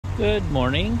Good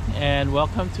morning and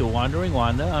welcome to Wandering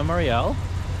Wanda. I'm Ariel.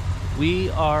 We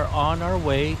are on our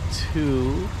way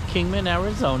to Kingman,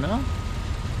 Arizona.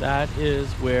 That is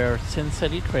where Sin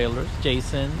City Trailers,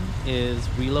 Jason, is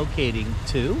relocating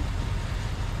to.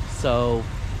 So,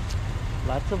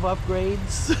 lots of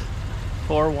upgrades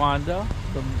for WandA.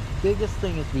 The biggest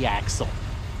thing is the axle.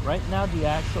 Right now the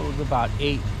axle is about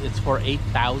it's for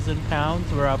 8,000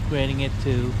 pounds. We're upgrading it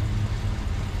to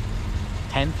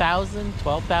 10,000,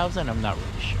 12,000, I'm not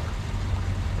really sure.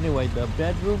 Anyway, the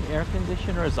bedroom air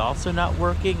conditioner is also not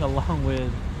working, along with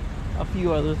a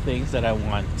few other things that I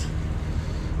want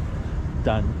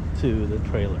done to the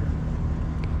trailer.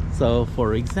 So,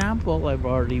 for example, I've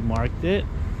already marked it.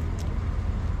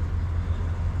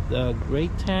 The gray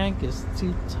tank is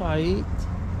too tight.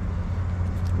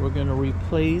 We're gonna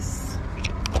replace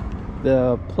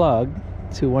the plug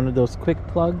to one of those quick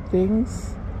plug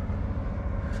things.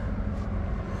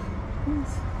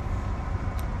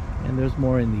 And there's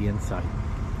more in the inside.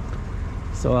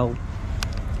 So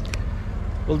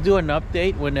we'll do an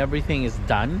update when everything is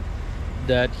done,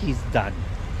 that he's done,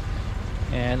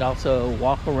 and also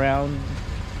walk around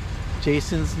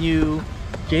Jason's new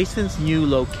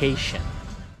location.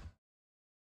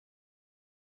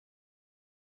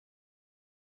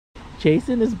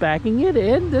 Jason is backing it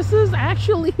in. This is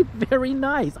actually very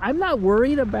nice. I'm not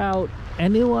worried about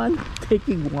anyone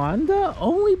taking WandA,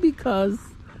 only because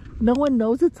no one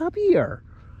knows it's up here.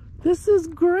 This is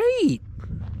great.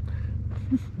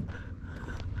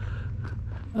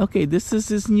 Okay, this is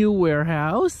his new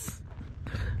warehouse.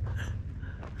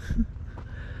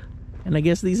 And I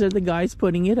guess these are the guys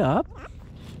putting it up.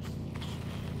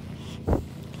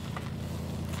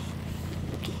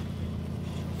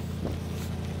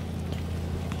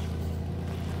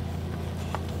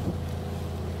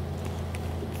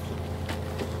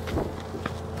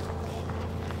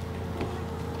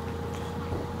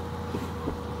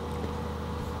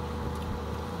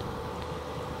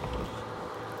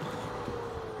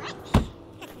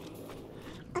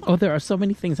 Oh, there are so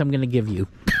many things I'm going to give you.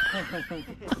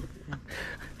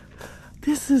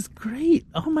 This is great.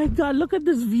 Oh my God, look at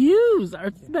these views.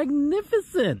 It's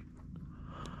magnificent.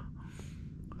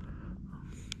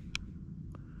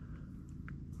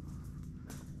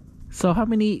 So how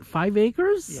many? 5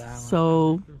 acres? Yeah.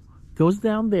 So 5 acres. Goes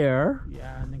down there.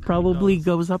 Yeah. And then probably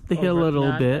goes up the hill a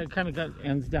little bit. It kind of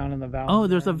ends down in the valley. Oh,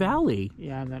 there's a valley.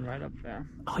 Yeah, and then right up there.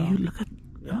 Oh, so, you look at.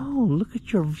 Yeah. Oh, look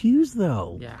at your views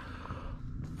though. Yeah.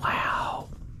 Wow.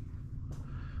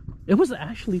 It was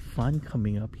actually fun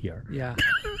coming up here. Yeah.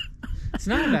 It's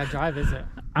not a bad drive, is it?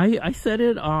 I set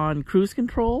it on cruise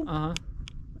control. Uh-huh.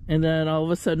 And then all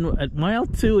of a sudden at mile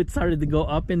 2 it started to go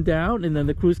up and down, and then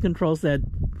the cruise control said,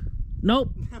 nope,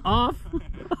 off.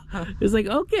 It's like,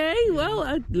 okay,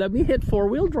 well, let me hit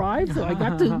 4-wheel drive. So I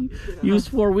got to use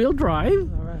 4-wheel drive.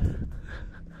 All right.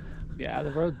 Yeah,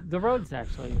 the road's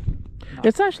actually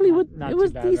it's actually not it was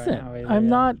too bad decent. Right now, I'm yeah.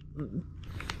 not.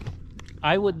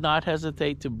 I would not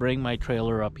hesitate to bring my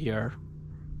trailer up here.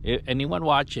 Anyone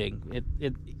watching,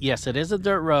 yes, it is a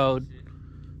dirt road,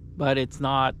 but it's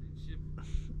not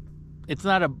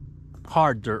a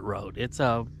hard dirt road. It's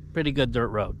a pretty good dirt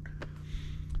road.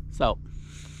 So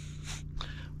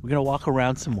we're gonna walk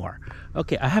around some more.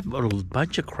 Okay, I have a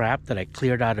bunch of crap that I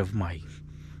cleared out of my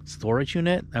storage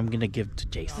unit. I'm gonna give to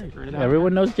Jason.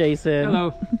 Everyone knows Jason.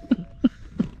 Hello.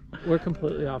 We're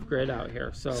completely off grid out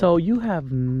here, so you have,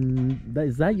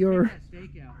 is that your?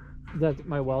 That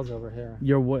my well's over here.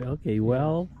 Your well, okay,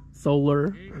 well,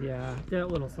 solar. Yeah, that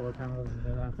little solar panel doesn't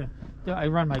do that thing. I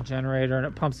run my generator and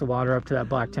it pumps the water up to that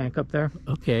black tank up there.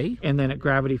 Okay. And then it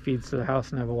gravity feeds to the house,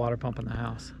 and I have a water pump in the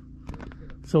house.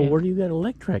 So where do you get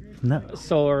electric? No.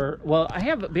 Solar. Well, I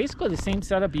have basically the same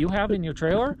setup you have in your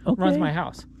trailer. Okay. Runs my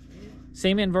house.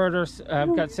 Same inverters.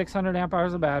 I've got 600 amp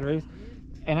hours of batteries.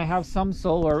 And I have some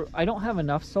solar. I don't have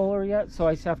enough solar yet, so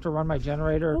I just have to run my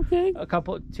generator a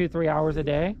couple, 2-3 hours a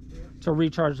day to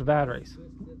recharge the batteries.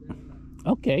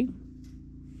 Okay.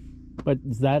 But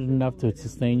is that enough to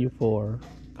sustain you for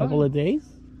a couple of days?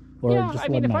 Or yeah, just I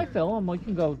mean, if night? I fill them, we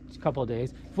can go a couple of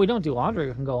days. If we don't do laundry,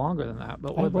 we can go longer than that.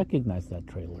 But I recognize that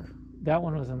trailer. That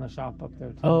one was in the shop up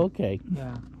there, too. Oh, okay.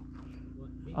 Yeah.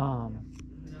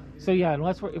 So, yeah,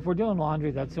 if we're doing laundry,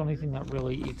 that's the only thing that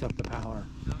really eats up the power.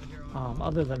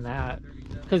 Other than that,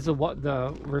 because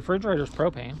the refrigerator's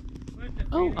propane.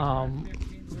 Oh.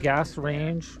 Gas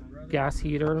range, gas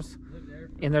heaters,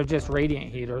 and they're just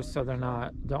radiant heaters, so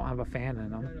don't have a fan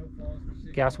in them.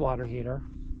 Gas water heater.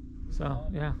 So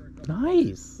yeah.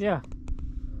 Nice. Yeah.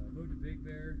 Moved to Big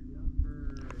Bear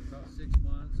for about 6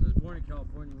 months. I was born in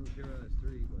California, moved here when I was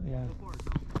 3. But Yeah.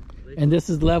 And this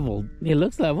is leveled. It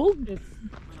looks leveled. It's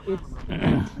it's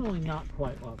actually not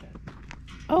quite like it.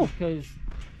 Oh. Because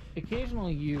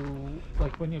occasionally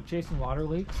like when you're chasing water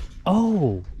leaks,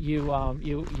 you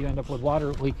end up with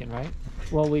water leaking, right?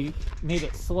 Well, we made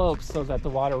it slope so that the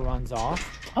water runs off.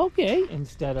 Okay.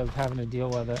 Instead of having to deal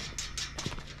with it.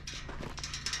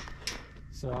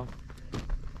 So.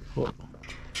 Cool.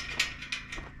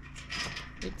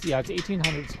 It's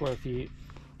 1,800 square feet.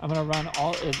 I'm gonna run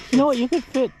all. You know what? You could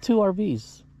fit 2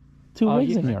 RVs, 2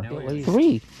 rigs in here. At least.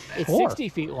 3. It's 4. 60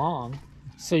 feet long,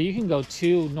 so you can go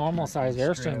 2 normal size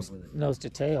Airstreams nose to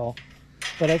tail.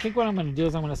 But I think what I'm going to do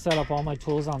is I'm going to set up all my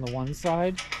tools on the one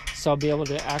side, so I'll be able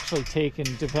to actually take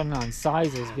and, depending on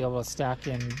sizes, be able to stack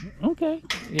in. Okay.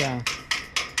 Yeah.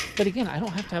 But again, I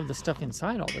don't have to have the stuff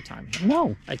inside all the time here.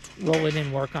 No. I roll it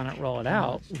in, work on it, roll it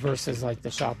out, versus like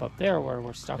the shop up there where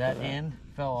we're stuck That with it. end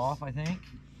fell off, I think,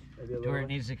 to where it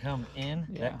needs to come in,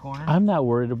 that corner. I'm not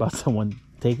worried about someone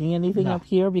taking anything up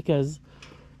here because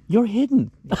you're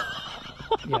hidden.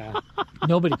 Yeah.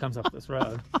 Nobody comes up this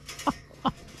road.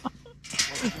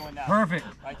 Perfect.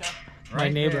 My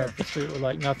neighbor up the street would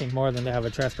like nothing more than to have a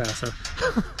trespasser.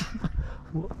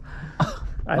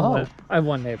 I have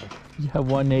one neighbor. You have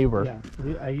one neighbor.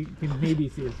 Yeah, you can maybe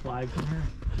see his flag from here.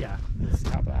 Yeah, it's the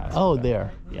top of the house. Oh,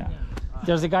 there. Yeah.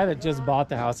 There's a guy that just bought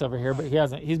the house over here, but he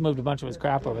hasn't. He's moved a bunch of his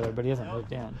crap over there, but he hasn't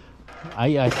moved in.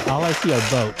 All I see are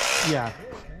boats. Yeah.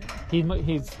 He's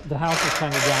the house is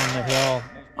kind of down the hill.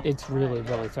 It's really,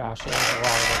 really fast. There's a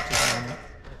lot of work to do on it.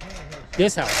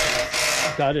 This house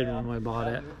was gutted when we bought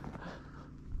it.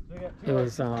 It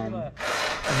was, I mean,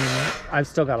 I've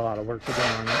still got a lot of work to do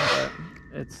on it,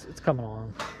 but it's coming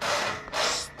along.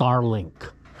 Starlink.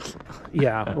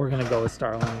 Yeah, we're gonna go with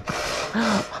Starlink.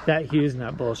 That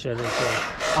HughesNet bullshit is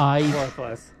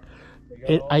worthless.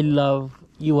 I love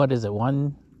you. What is it?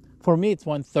 For me, it's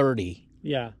 130.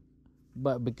 Yeah.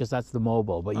 But because that's the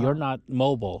mobile, but you're not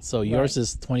mobile, so yours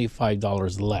is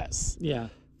 $25 less. Yeah.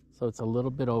 So it's a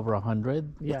little bit over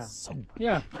 100. Yeah. So,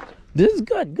 Yeah. this is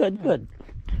good. Diane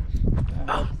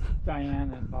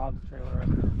and Bob's trailer.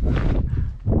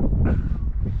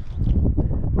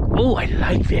 Oh, I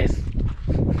like this.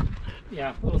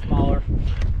 Yeah, a little smaller.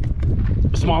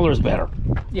 Smaller is better.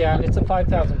 Yeah, it's a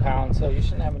 5,000 pound, so you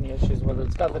shouldn't have any issues with it.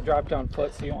 It's got the drop down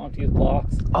foot, so you won't have to use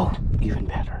blocks. Oh, even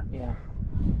better. Yeah.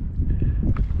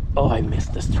 Oh, I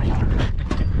missed this trailer.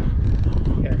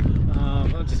 Here,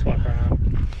 I'll just walk around.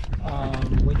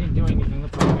 We didn't do anything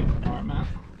with the department.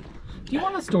 Do you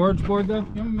want a storage board though?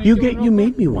 You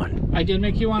made me one. I did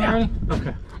make you one already?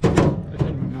 Okay. I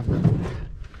couldn't remember.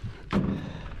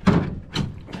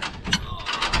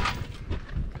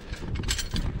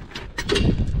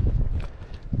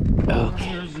 Okay.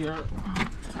 Here's your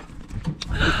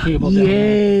cable down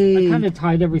Yay! there. I kind of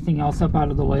tied everything else up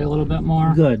out of the way a little bit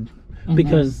more. Good. And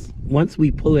Because once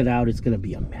we pull it out, it's gonna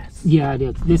be a mess. yeah, it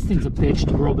is. This thing's a bitch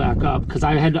to roll back up because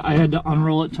I had to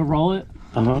unroll it to roll it.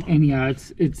 And yeah,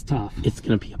 it's tough. It's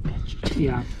gonna be a bitch.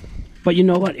 Yeah. But you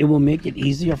know what? It will make it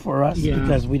easier for us Yeah.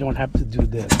 because we don't have to do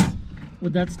this.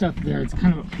 With that stuff there, it's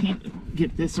kind of a pain to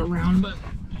get this around, but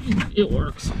it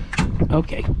works.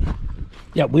 Okay.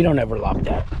 Yeah, we don't ever lock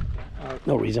that.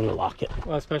 No reason to lock it.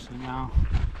 Well, especially now.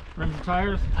 Run the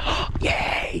tires.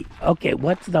 Yay! Okay,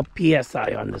 what's the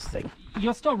PSI on this thing?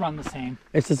 You'll still run the same.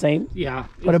 It's the same? Yeah.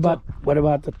 What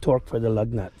about the torque for the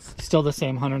lug nuts? Still the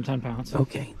same, 110 pounds.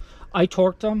 Okay. I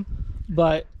torqued them,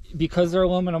 but because they're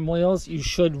aluminum wheels, you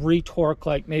should re-torque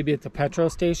like maybe at the petrol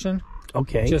station.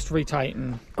 Okay. Just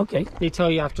retighten. Okay. They tell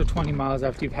you after 20 miles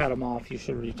after you've had them off, you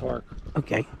should re-torque.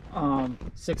 Okay.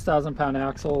 6,000 pound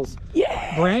axles.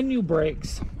 Yeah. Brand new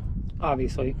brakes,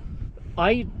 obviously.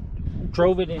 I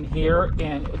drove it in here,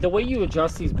 and the way you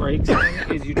adjust these brakes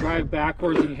is you drive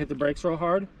backwards and you hit the brakes real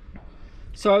hard.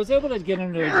 So I was able to get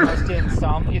them to adjust in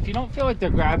some. If you don't feel like they're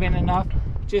grabbing enough,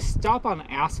 just stop on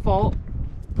asphalt,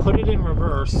 put it in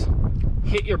reverse,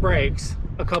 hit your brakes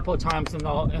a couple of times, and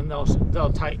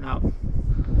they'll tighten up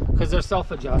because they're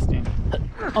self-adjusting.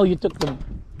 Oh, you took the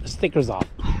stickers off.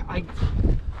 I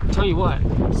tell you what,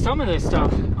 some of this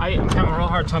stuff I'm having a real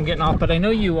hard time getting off, but I know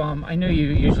you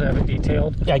usually have it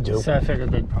detailed. Yeah, I do. So I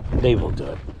figured They will do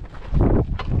it.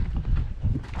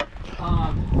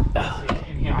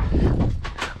 Yeah.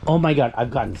 Oh my God,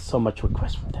 I've gotten so much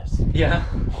requests from this. Yeah.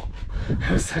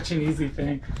 It was such an easy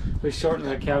thing. We shortened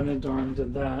the cabinet door and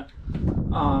did that.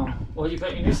 Well, you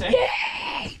got your new sink?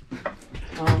 Yay!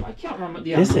 I can't remember.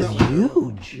 Yeah, This is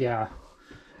huge. Yeah.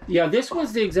 Yeah, this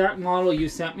was the exact model you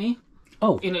sent me.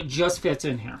 Oh. And it just fits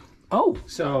in here. Oh.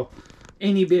 So,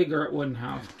 any bigger it wouldn't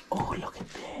have. Oh, look at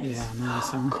this. Yeah, nice,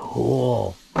 huh?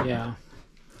 Cool. Yeah.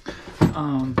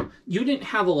 You didn't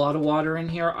have a lot of water in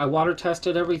here. I water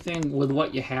tested everything with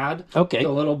what you had. Okay. A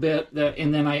little bit,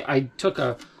 and then I took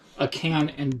a can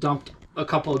and dumped a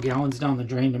couple of gallons down the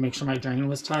drain to make sure my drain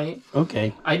was tight.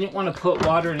 Okay. I didn't want to put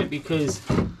water in it because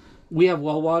we have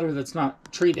well water that's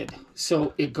not treated,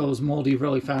 so it goes moldy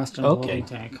really fast in the holding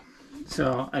tank.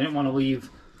 So I didn't want to leave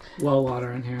well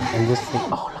water in here. And this thing,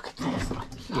 oh, look at this.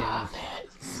 Yeah.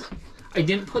 I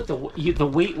didn't put the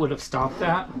weight would have stopped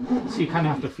that, so you kind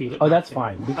of have to feed it. Oh, that's in.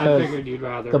 fine, because I figured you'd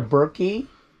rather. The Berkey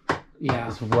yeah.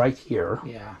 is right here.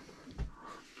 Yeah.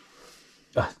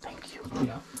 Thank you.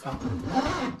 Yeah.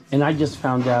 Oh. And I just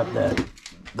found out that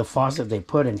the faucet they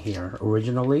put in here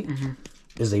originally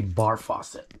is a bar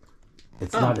faucet.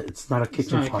 It's not. It's not a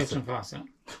kitchen faucet. Kitchen faucet.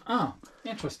 Oh,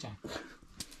 interesting.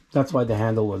 That's why the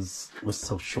handle was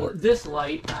so short. This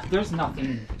light, there's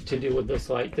nothing to do with this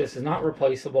light. This is not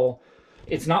replaceable.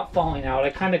 It's not falling out. I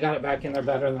kind of got it back in there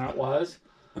better than it was,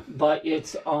 but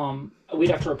it's we'd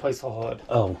have to replace the hood.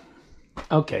 Oh,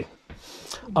 okay.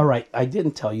 All right. I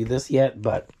didn't tell you this yet,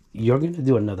 but you're going to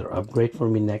do another upgrade for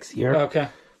me next year. Okay.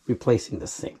 Replacing the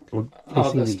sink.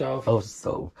 Replacing the stove. Oh,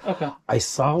 stove. Okay. I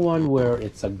saw one where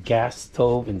it's a gas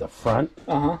stove in the front.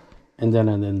 And then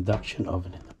an induction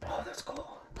oven in the back. Oh, that's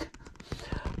cool.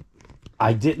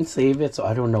 I didn't save it, so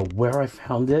I don't know where I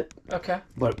found it. Okay.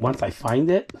 But once I find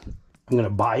it, I'm going to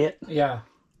buy it. Yeah.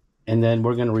 And then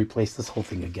we're going to replace this whole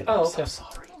thing again. Oh, okay. I'm so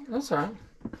sorry. That's all right.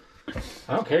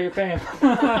 I don't care, you're paying.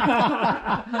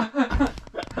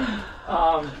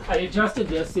 I adjusted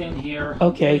this in here.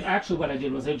 Okay. Actually, what I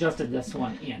did was I adjusted this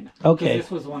one in. Okay. This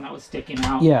was the one that was sticking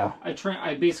out. Yeah.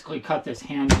 I basically cut this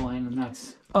handle in, and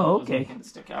that's. Oh, okay. Making it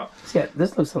stick out. Yeah,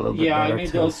 this looks a little bit better. Yeah, I made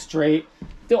those straight.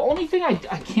 The only thing I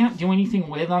can't do anything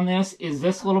with on this is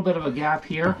this little bit of a gap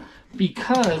here,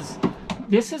 because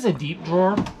this is a deep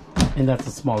drawer. And that's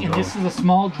a small drawer. And this is a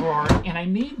small drawer, and I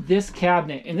made this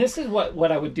cabinet, and this is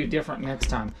what I would do different next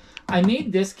time. I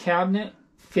made this cabinet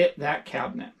fit that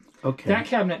cabinet. Okay. That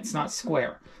cabinet's not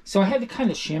square. So I had to kind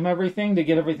of shim everything to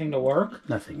get everything to work.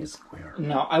 Nothing is square.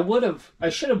 No, I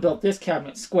should have built this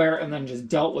cabinet square and then just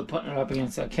dealt with putting it up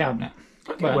against that cabinet.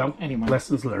 Okay, but well, anyway.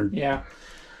 Lessons learned. Yeah.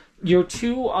 Your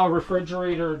two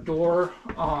refrigerator door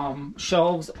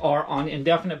shelves are on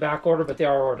indefinite back order, but they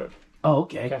are ordered. Oh,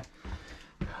 okay.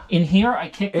 In here, I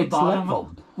kicked the It's bottom.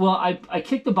 leveled. Well, I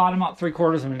kicked the bottom out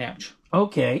 3/4 of an inch.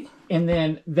 Okay. And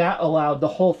then that allowed the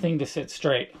whole thing to sit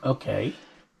straight. Okay.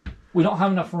 We don't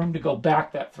have enough room to go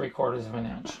back that 3/4 of an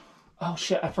inch. Oh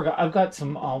shit! I forgot. I've got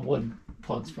some wood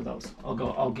plugs for those.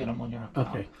 I'll get them when you're up.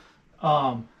 Okay.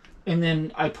 And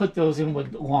then I put those in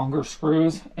with longer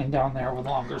screws, and down there with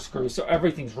longer screws, so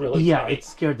everything's really tight. It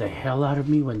scared the hell out of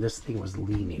me when this thing was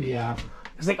leaning. Yeah.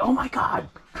 It's like, oh my god.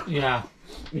 Yeah.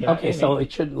 Yeah. Okay, so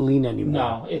it shouldn't lean anymore.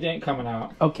 No, it ain't coming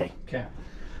out. Okay. Okay.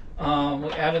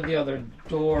 We added the other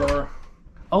door.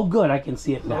 Oh, good. I can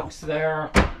see it now. Hooks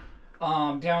there.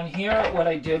 Down here, what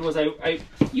I did was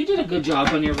you did a good job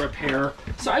on your repair.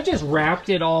 So I just wrapped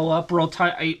it all up real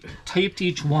tight. I taped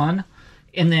each one,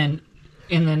 and then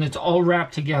it's all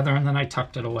wrapped together, and then I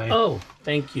tucked it away. Oh,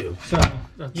 thank you. So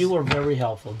you were very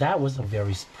helpful. That was a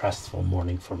very stressful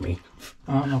morning for me.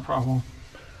 Oh, no problem.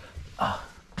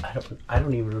 I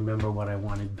don't even remember what I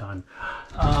wanted done.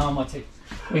 Let's see.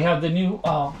 We have the new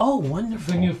oh,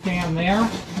 wonderful. the new fan there.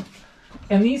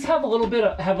 And these have a little bit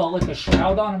of, like a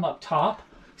shroud on them up top.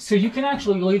 So you can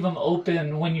actually leave them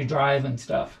open when you drive and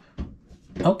stuff.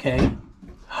 Okay.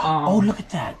 Oh, look at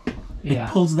that. Yeah.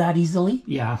 It pulls that easily?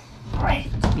 Yeah. Great.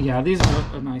 Yeah, these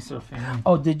are a nicer fan.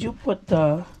 Oh, did you put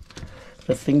the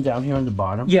thing down here on the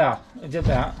bottom? Yeah, I did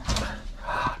that.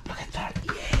 Look at that.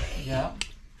 Yay. Yeah.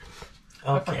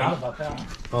 Okay. I forgot about that.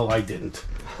 Oh, I didn't.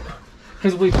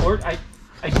 Because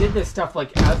I did this stuff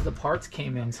like as the parts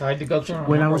came in, so I had to go through and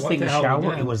when I remember was what taking the a hell we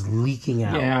shower, did. it was leaking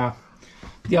out. Yeah.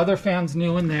 The other fan's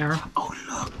new in there. Oh,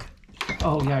 look.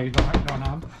 Oh, yeah, you don't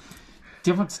knob.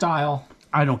 Different style.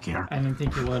 I don't care. I didn't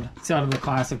think you would. It's out of the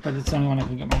classic, but it's the only one I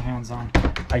can get my hands on.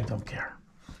 I don't care.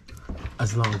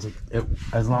 As long as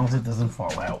it doesn't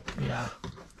fall out. Yeah.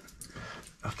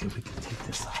 Okay, we can take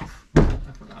this off. I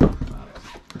forgot about it.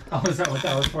 Oh, is that what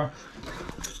that was for?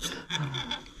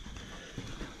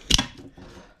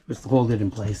 Just hold it in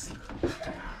place.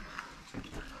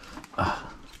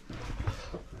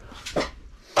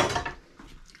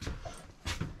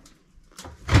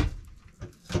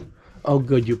 Oh,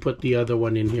 good. You put the other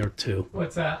one in here, too.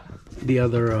 What's that? The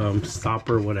other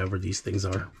stopper, whatever these things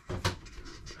are.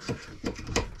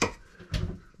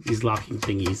 These locking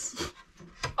thingies.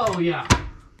 Oh, yeah.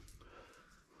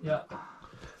 Yeah.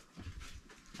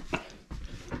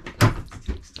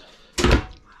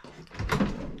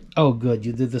 Oh, good.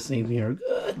 You did the same here.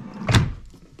 Good.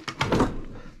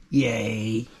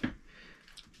 Yay.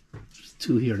 There's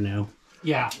 2 here now.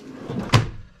 Yeah.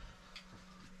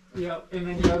 Yep, and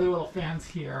then the other little fans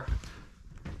here.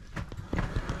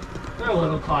 They're a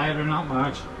little quieter, not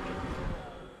much.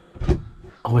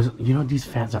 Oh, you know, these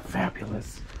fans are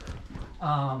fabulous.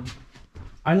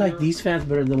 I like these fans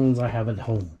better than the ones I have at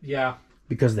home. Yeah.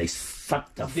 Because they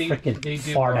suck the freaking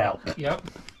fart out. Yep.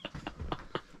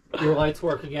 Your lights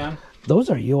work again. Those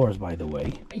are yours, by the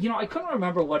way. You know, I couldn't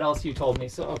remember what else you told me,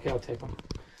 so okay, I'll take them.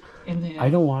 And then I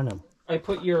don't want them. I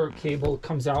put your cable,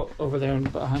 comes out over there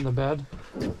behind the bed.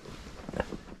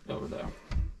 Over there.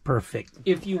 Perfect.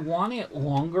 If you want it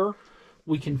longer,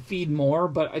 we can feed more,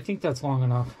 but I think that's long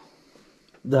enough.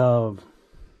 The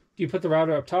Do you put the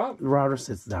router up top? router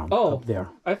sits down up there.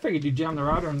 I figured you'd jam the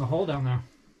router in the hole down there.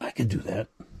 I could do that.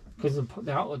 Because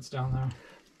the outlet's down there.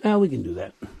 Yeah, we can do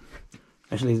that.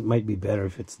 Actually, it might be better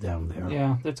if it's down there.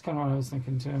 Yeah, that's kind of what I was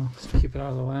thinking too. Just to keep it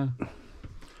out of the way.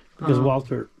 Because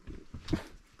Walter,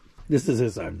 this is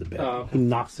his side of the bed. Oh. He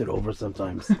knocks it over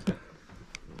sometimes.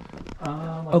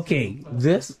 Okay,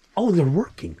 this. Oh, they're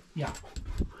working. Yeah.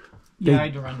 Yeah, I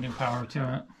had to run new power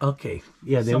to it. Okay.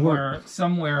 Yeah, they work.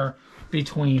 Somewhere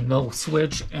between the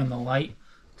switch and the light,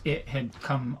 it had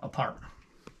come apart.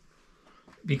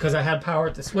 Because I had power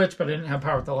at the switch, but I didn't have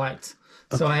power at the lights.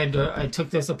 So I took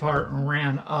this apart and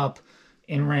ran up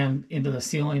and ran into the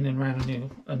ceiling and ran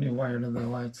a new wire to the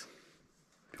lights.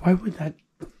 Why would that?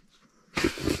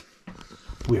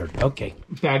 Weird. Okay.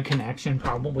 Bad connection,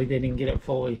 probably. They didn't get it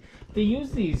fully. They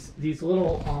use these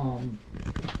little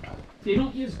they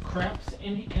don't use crimps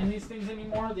in these things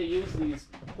anymore. They use these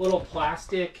little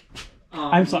plastic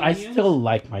I'm sorry. I still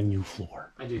like my new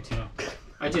floor. I do too.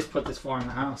 I just put this floor in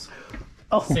the house.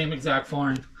 Oh. Same exact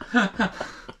flooring.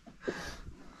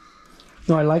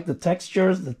 No, I like the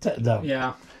textures. The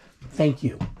Yeah. Thank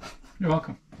you. You're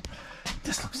welcome.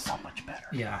 This looks so much better.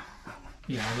 Yeah.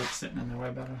 Yeah, it looks sitting in there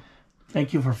way better.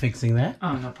 Thank you for fixing that.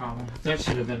 Oh, no problem. That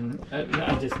should have been.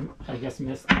 I guess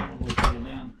missed that when we put it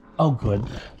in. Oh, good.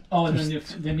 Oh, and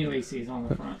the new AC is on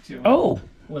the front too. Oh.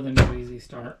 With a new easy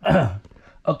start.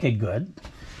 Okay, good.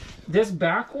 This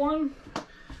back one.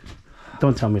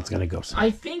 Don't tell me it's gonna go. I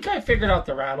think I figured out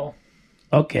the rattle.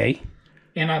 Okay.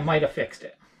 And I might have fixed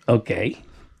it. Okay.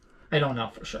 I don't know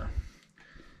for sure.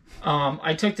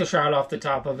 I took the shroud off the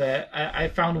top of it. I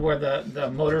found where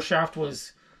the motor shaft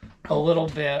was a little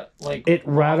bit like it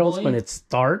rattles wobbly. when it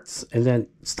starts and then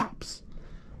stops.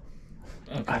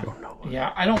 Okay. I don't know.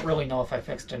 Yeah, I don't really know if I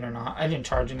fixed it or not. I didn't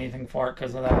charge anything for it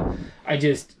because of that. I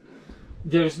just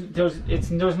there's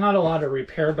not a lot of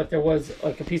repair, but there was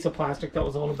like a piece of plastic that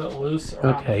was a little bit loose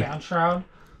around the fan shroud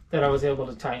that I was able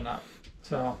to tighten up.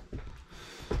 So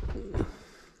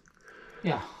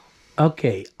yeah.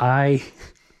 Okay,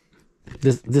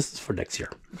 this is for next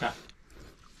year. Okay.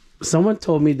 Someone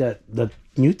told me that the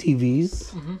new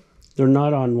TVs they're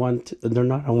not on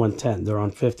 110, they're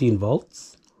on 15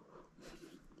 volts.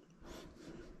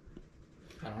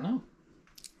 I don't know.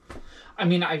 I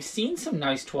mean, I've seen some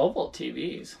nice 12-volt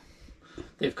TVs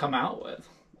they've come out with.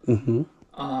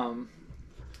 Mm-hmm.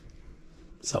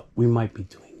 So we might be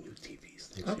doing new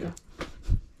TVs next year.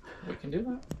 We can do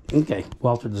that. Okay.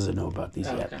 Walter doesn't know about these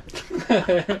yet.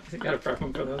 Okay. Got to prep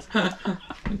him for those.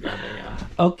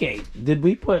 Okay. Did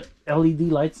we put LED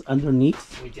lights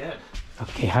underneath? We did.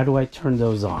 Okay. How do I turn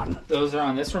those on? Those are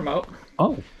on this remote.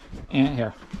 Oh. And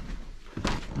here.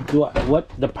 What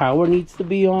the power needs to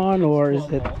be on, or is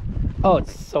it? Oh,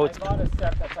 it's I bought a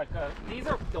set that's like these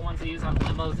are the ones they use on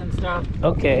limos and stuff.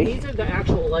 Okay. These are the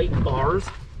actual light bars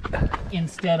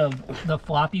instead of the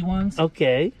floppy ones.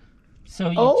 Okay. So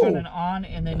you turn it on,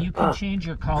 and then you can change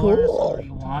your colors where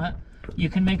you want. You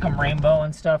can make them rainbow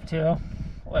and stuff too,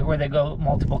 like where they go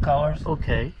multiple colors.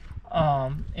 Okay.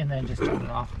 And then just turn it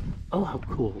off. Oh, how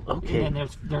cool. Okay. And then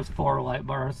there's 4 light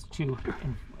bars, 2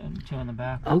 and 2 in the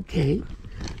back. Okay.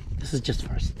 This is just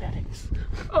for aesthetics.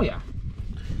 Oh yeah.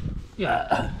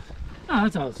 Yeah. No,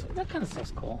 that kind of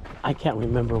stuff's cool. I can't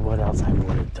remember what else I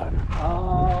would have done.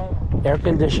 Oh. Air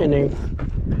conditioning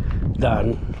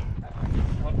done.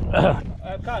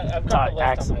 I've got the list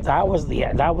Axle. on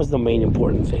my That was the main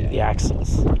important thing. The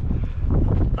axles.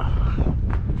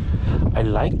 I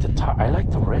like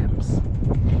the rims.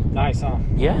 Nice, huh?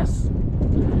 Yes.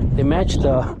 They match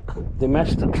the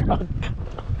truck.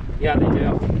 Yeah, they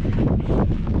do.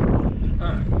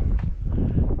 Alright.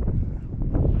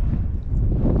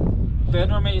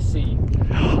 Bedroom AC.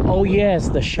 Oh yes,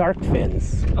 the shark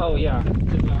fins. Oh yeah.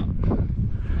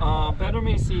 Bedroom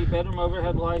AC, bedroom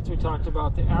overhead lights we talked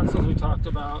about, the axles we talked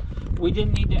about. We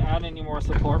didn't need to add any more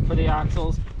support for the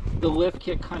axles. The lift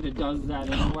kit kind of does that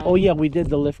anyway. Oh yeah, we did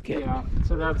the lift kit. Yeah,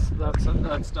 so that's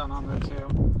done on there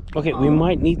too. Okay, we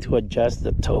might need to adjust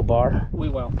the tow bar. We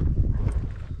will.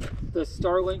 The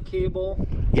Starlink cable.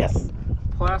 Yes.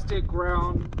 Plastic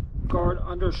ground guard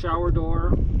under shower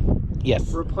door.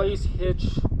 Yes. Replace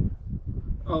hitch.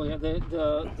 Oh yeah,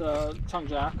 the tongue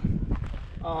jack.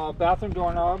 Bathroom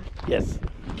doorknob. Yes.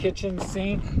 Kitchen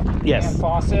sink. Yes. And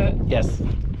faucet. Yes.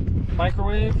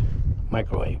 Microwave.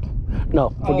 Microwave. No,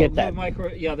 forget that.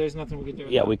 Yeah, there's nothing we can do.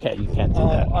 Yeah, we can't. You can't do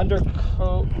that.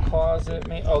 Undercoat closet.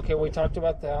 Okay, we talked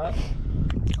about that.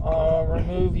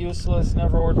 Remove useless,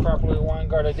 never worked properly wine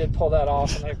guard. I did pull that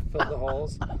off and I filled the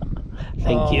holes.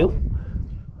 Thank you.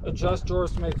 Adjust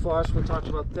drawers to make flush. We talked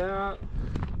about that.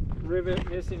 Rivet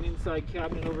missing inside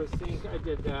cabinet over sink. I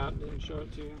did that. Didn't show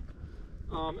it to you.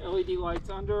 LED lights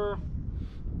under.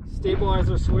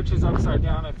 Stabilizer switches upside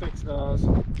down. I fixed those.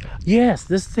 Yes,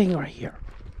 this thing right here.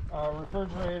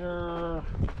 Refrigerator,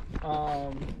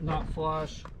 not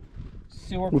flush.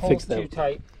 Sewer We poles fixed that. too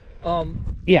tight.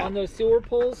 Yeah. On those sewer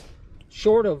poles,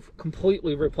 short of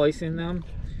completely replacing them,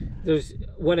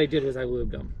 what I did is I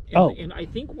lubed them. And, and I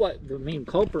think what the main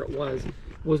culprit was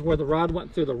where the rod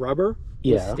went through the rubber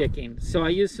was sticking. So I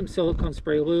used some silicone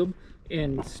spray lube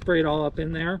and sprayed all up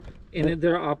in there, and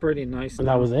they're operating nice. And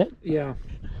that was it? Yeah.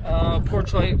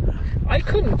 Porch light. I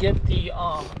couldn't get the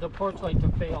porch light to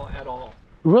fail at all.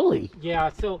 Really? Yeah,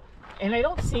 so, and I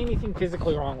don't see anything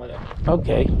physically wrong with it.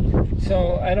 Okay.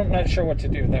 So, I'm not sure what to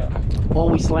do there. When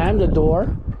we slam the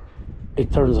door,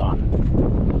 it turns on.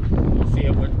 See,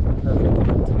 it went perfect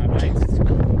at the time.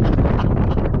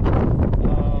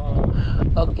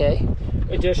 Okay.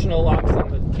 Additional locks on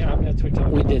the cabinets, we talked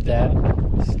about. We did that.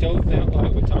 Stove vent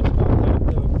light, we talked about that.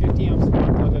 The 50 amp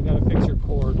spark plug, I gotta fix your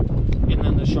cord. And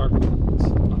then the sharp ones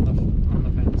on the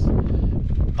vents.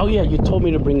 Oh yeah, you told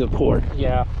me to bring a cord.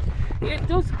 Yeah. They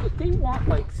want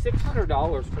like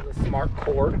 $600 for the smart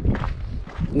cord.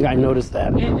 I noticed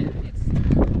that.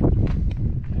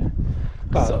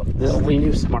 So this is the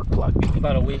new smart plug.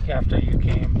 About a week after you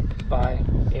came by,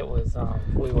 it was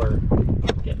we were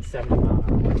getting 70 miles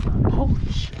an hour.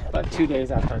 Holy shit. About 2 days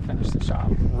after I finished the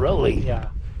shop. Really? Yeah.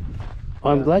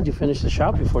 Well, I'm glad you finished the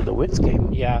shop before the winds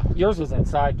came. Yeah. Yours was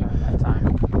inside during that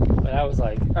time. But I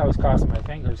was crossing my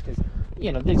fingers because,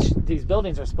 you know, these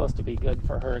buildings are supposed to be good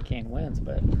for hurricane winds,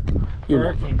 but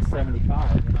hurricane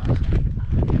 75, you know.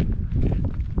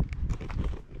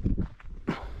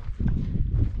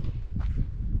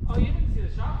 Oh, you didn't see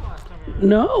the shop last time you were here.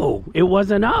 No, it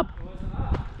wasn't up. It wasn't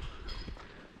up.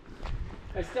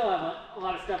 I still have a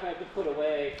lot of stuff I have to put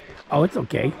away. Oh, it's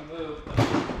okay. On the move.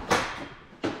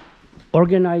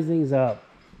 Organizing's up.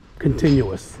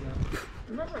 Continuous. Yeah.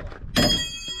 Remember?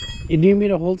 You need me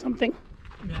to hold something?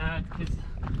 Nah,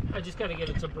 I just got to get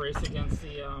it to brace against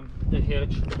the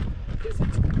hitch.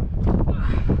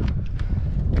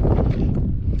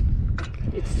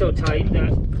 It's so tight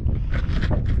that...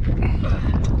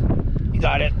 You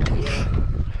got it. Yeah.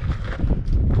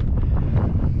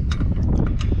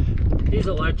 These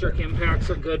electric impacts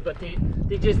are good, but they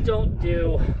just don't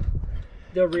do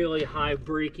the really high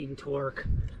braking torque.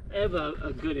 I have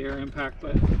a good air impact,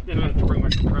 but then I have to bring my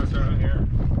compressor out here.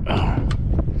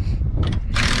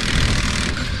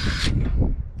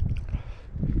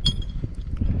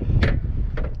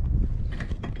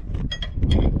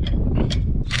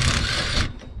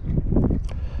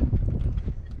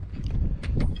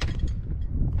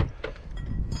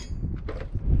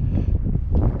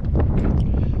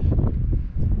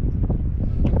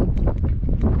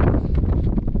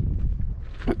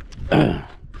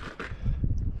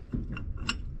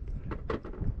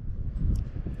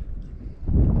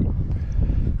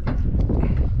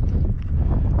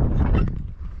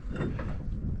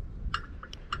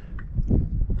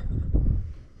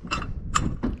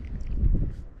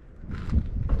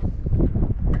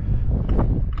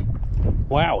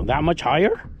 Wow, that much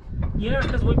higher? Yeah,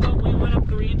 because we went up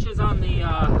 3 inches on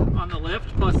the lift,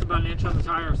 plus about an inch on the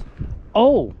tires.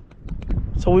 Oh,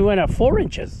 so we went up 4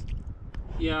 inches.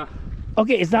 Yeah.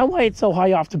 Okay, is that why it's so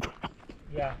high off the ground?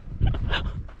 Yeah.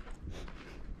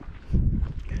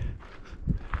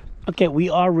 Okay, we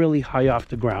are really high off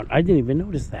the ground. I didn't even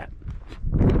notice that.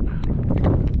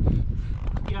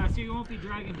 Yeah, so you won't be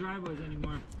dragging driveways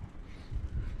anymore.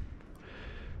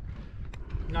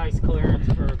 Nice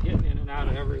clearance for getting in and out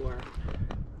of everywhere.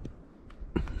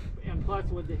 And plus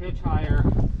with the hitch higher,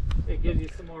 it gives you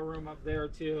some more room up there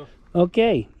too.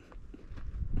 Okay.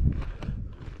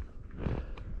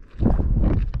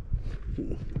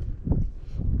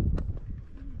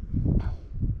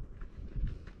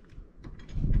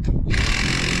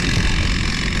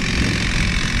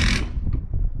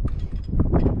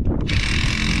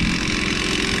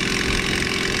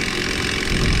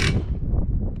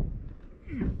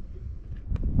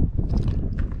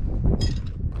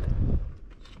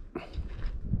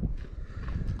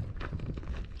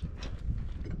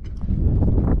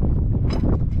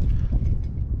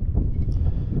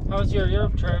 was your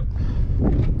Europe trip?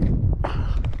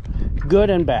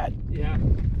 Good and bad. Yeah.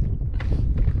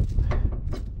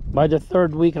 By the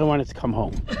third week, I wanted to come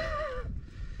home.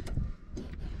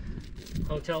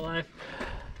 Hotel life?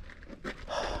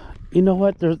 You know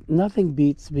what? There's nothing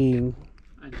beats I know.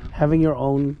 having your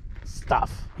own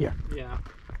stuff here. Yeah.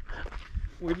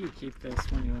 Where do you keep this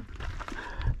when you...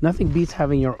 Nothing beats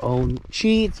having your own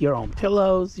sheets, your own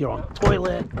pillows, your own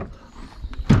toilet.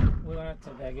 We went to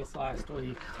Vegas last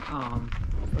week.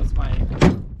 It was my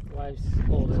wife's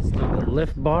oldest The daughter.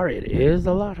 lift bar, it is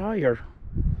a lot higher.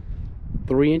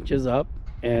 3 inches up,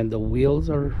 and the wheels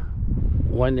are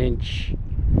 1 inch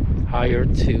higher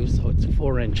too, so it's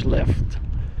 4-inch lift.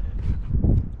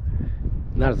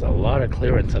 There's a lot of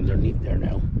clearance underneath there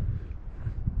now.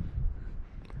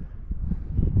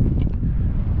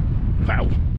 Wow.